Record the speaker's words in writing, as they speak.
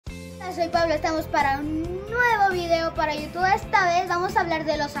Hola, soy Pablo, estamos para un nuevo video para YouTube. Esta vez vamos a hablar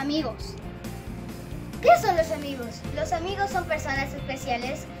de los amigos. ¿Qué son los amigos? Los amigos son personas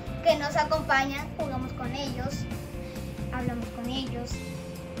especiales que nos acompañan, jugamos con ellos, hablamos con ellos,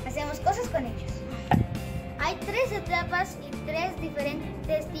 hacemos cosas con ellos. Hay 3 etapas y 3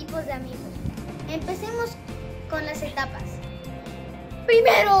 diferentes tipos de amigos. Empecemos con las etapas.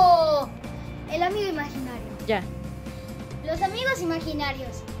 Primero, el amigo imaginario. Ya. Los amigos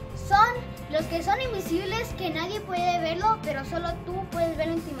imaginarios son los que son invisibles, que nadie puede verlo, pero solo tú puedes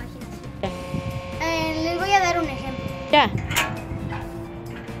verlo en tu imaginación. Les voy a dar un ejemplo. Ya.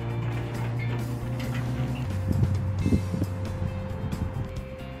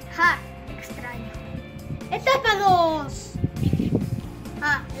 Ja, extraño. Etapa 2.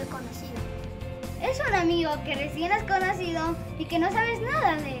 Ah, el conocido. Es un amigo que recién has conocido y que no sabes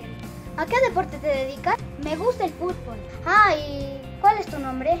nada de él. ¿A qué deporte te dedicas? Me gusta el fútbol. Ah, ¿y cuál es tu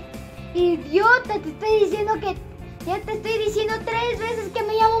nombre? Idiota, te estoy diciendo que... Ya te estoy diciendo 3 veces que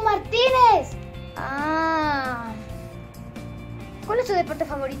me llamo Martínez. Ah. ¿Cuál es tu deporte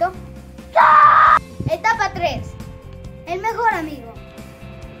favorito? ¡Ah! Etapa 3. El mejor amigo.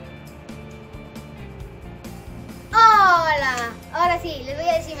 Hola. Ahora sí, les voy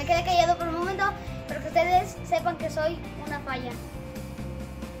a decir, me quedé callado por un momento, pero que ustedes sepan que soy una falla.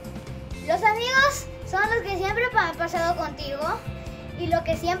 Los amigos son los que siempre han pasado contigo y lo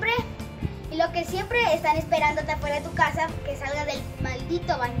que siempre están esperándote afuera de tu casa que salgas del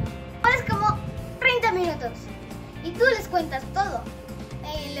maldito baño. Ahora es como 30 minutos y tú les cuentas todo.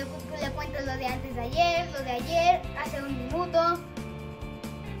 Le cuentas lo de antes de ayer, lo de ayer, hace un minuto.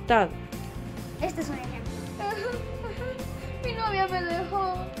 Todo. Este es un ejemplo. Mi novia me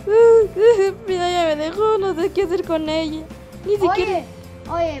dejó. Mi novia me dejó, no sé qué hacer con ella. Ni siquiera...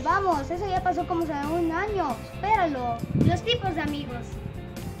 Oye, vamos, eso ya pasó como hace un año. Espéralo. Los tipos de amigos.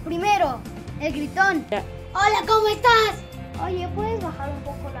 Primero, el gritón. Ya. Hola, ¿cómo estás? Oye, ¿puedes bajar un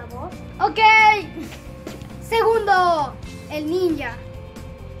poco la voz? Ok. Segundo, el ninja.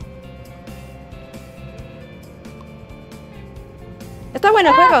 Está bueno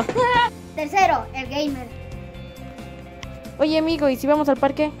el juego. Tercero, el gamer. Oye, amigo, ¿y si vamos al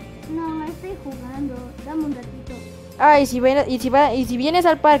parque? No, estoy jugando. Dame un ratito. Ah, y si vienes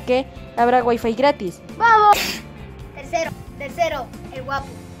al parque, habrá wifi gratis. ¡Vamos! Tercero, el guapo.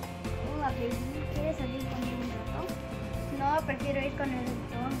 ¿Quieres salir conmigo un rato? No, prefiero ir con el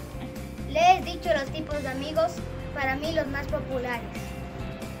doctor. Les he dicho los tipos de amigos, para mí los más populares.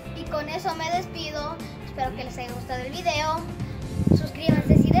 Y con eso me despido. Espero que les haya gustado el video.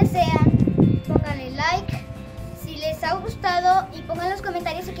 Suscríbanse si desean. Pónganle like si les ha gustado. Y pongan en los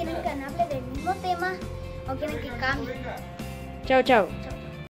comentarios si quieren que hable del mismo tema o quieren que cambie. Chao, chao. Chao.